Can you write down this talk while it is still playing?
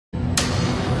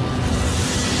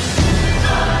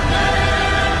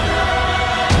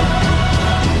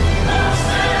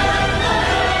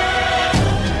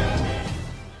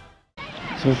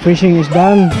So fishing is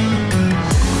done.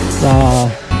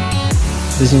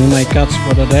 This is my catch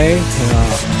for the day.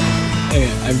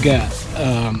 I've got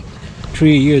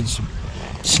 3 huge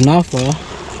snapper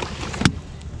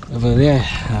over there.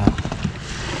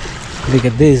 Look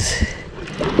at this.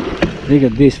 Look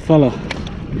at this fella.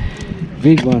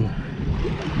 Big one.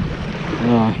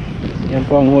 Yan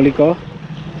po ang huli ko.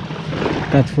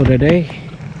 Catch for the day.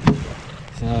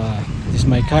 So, this is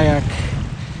my kayak.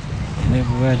 And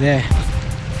everywhere there.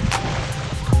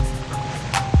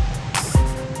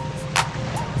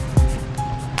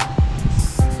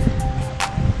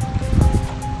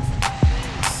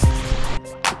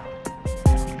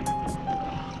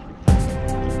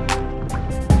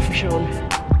 Fish on.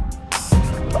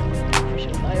 Fish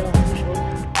on tayo. Fish on.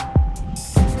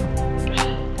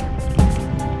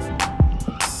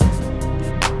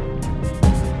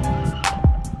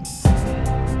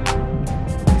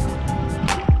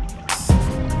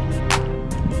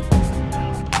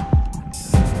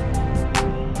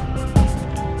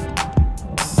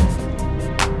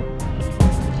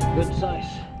 Good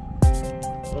size.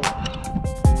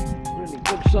 Really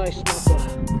good size snapper.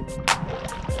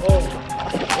 Oh,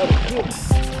 what a big.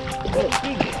 What a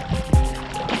big.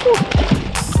 Oh.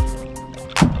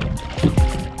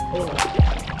 Oh.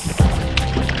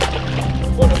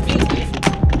 What a big.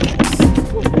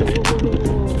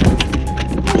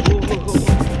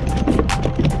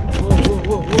 Whoa, whoa,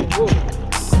 whoa, whoa, whoa,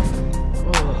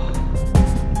 whoa.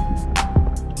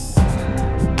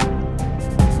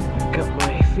 Cut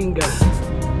my finger.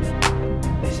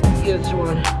 This is the huge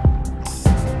one.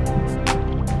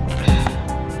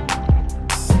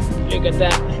 Look at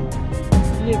that.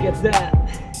 Look at that.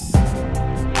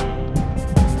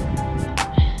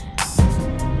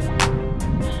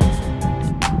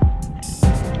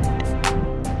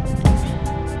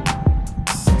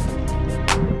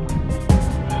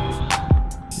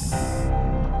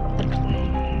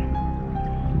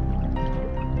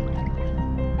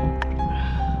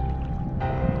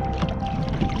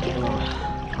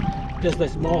 Just a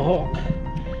small hawk.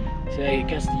 So you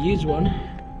catch the huge one.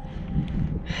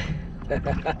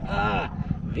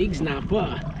 Big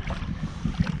snapper.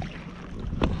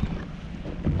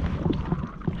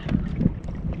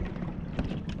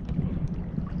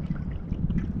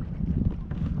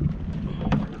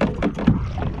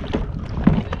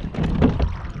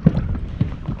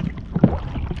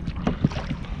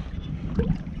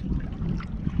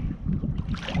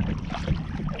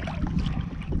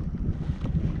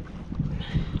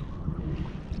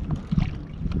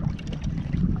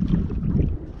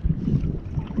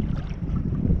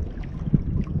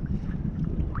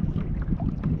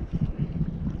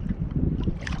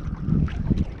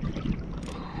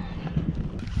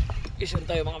 Fish on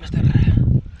tayo mga master.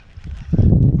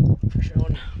 Fish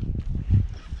on.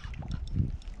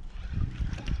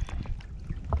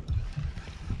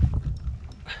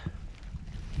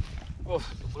 Oh,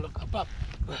 tulak apa?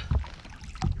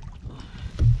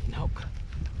 Inhook.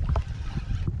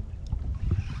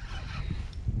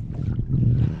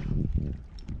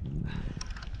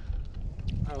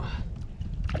 Oh,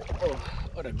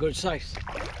 what a good size.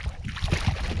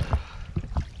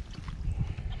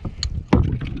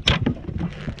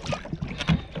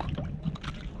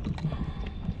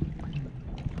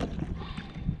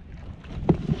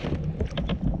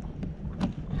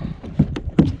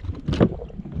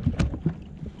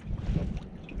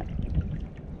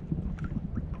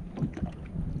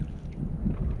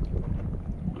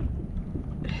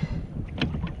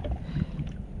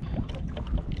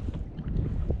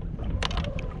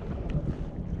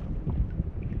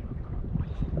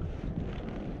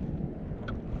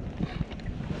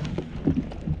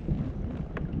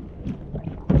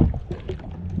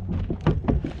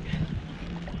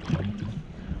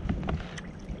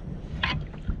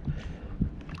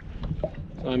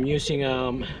 I'm using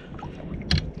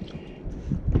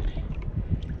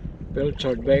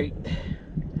Pilchard bait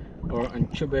or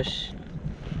anchovies.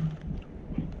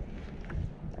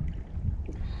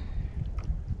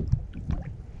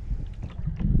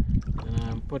 And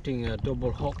I'm putting a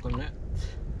double hook on it.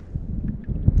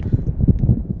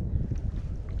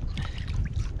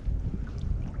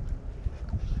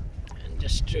 And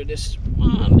just throw this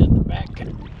one at the back.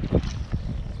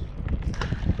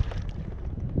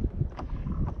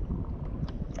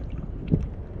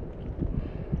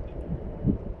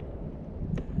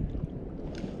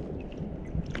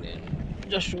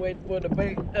 Just wait for the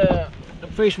bait, the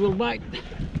fish will bite.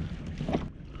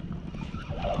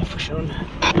 Fish on.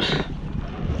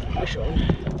 Fish on.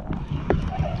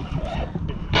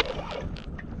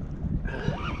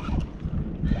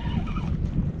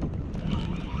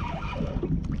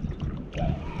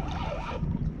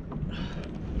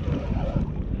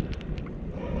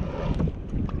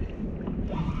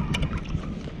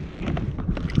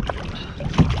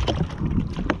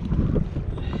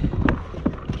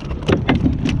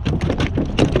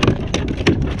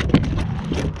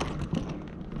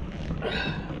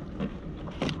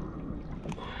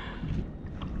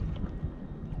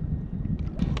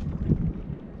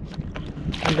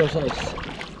 undersize.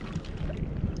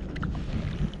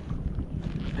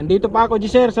 Andito pa ako,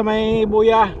 Giselle, sa may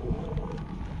buya.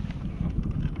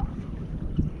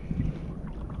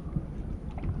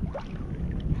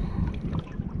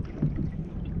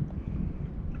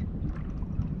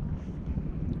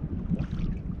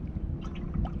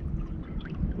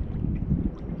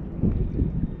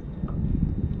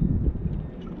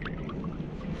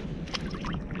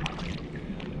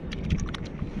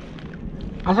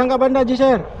 Asan ka banda,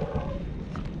 Giselle?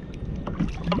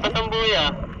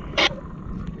 Patambuya.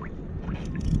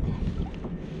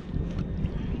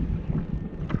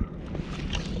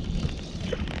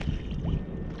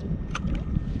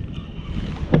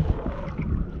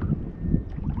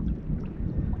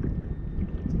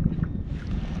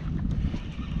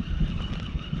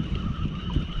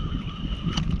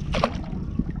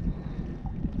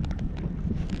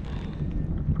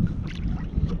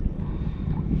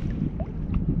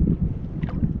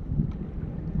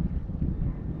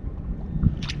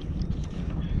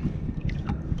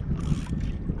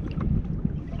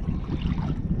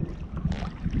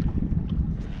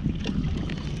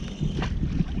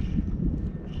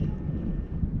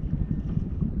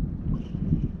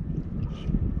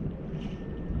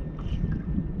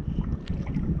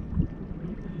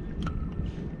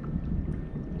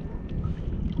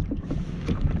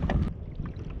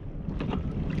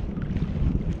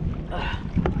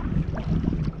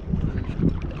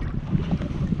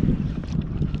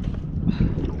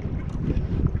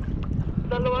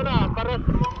 Dalawa na, para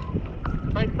sa mo.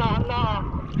 Paisahan na.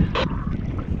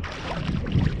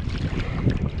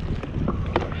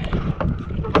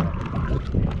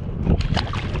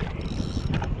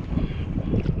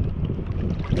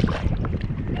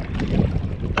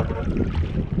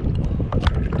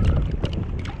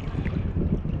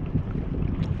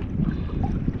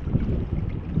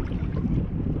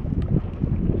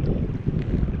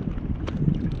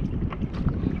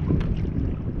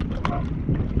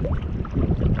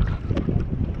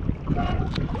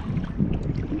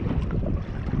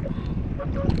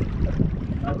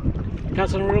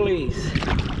 Catch and release.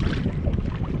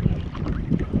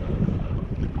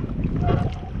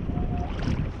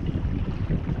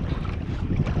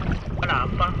 Wala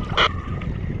pa.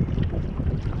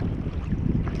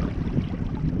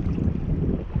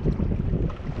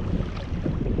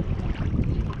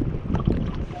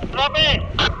 Grabe!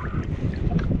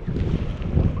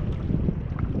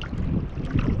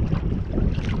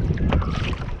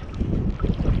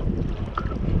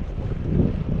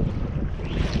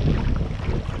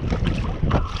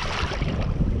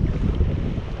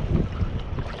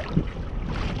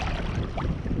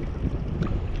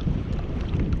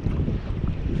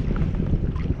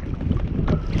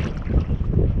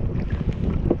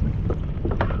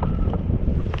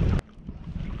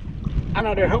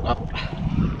 Another hook up.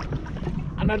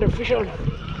 Another fish on.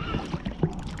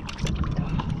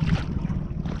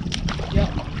 Yeah.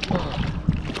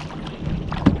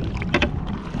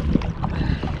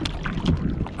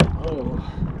 Oh,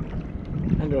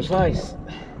 undersize.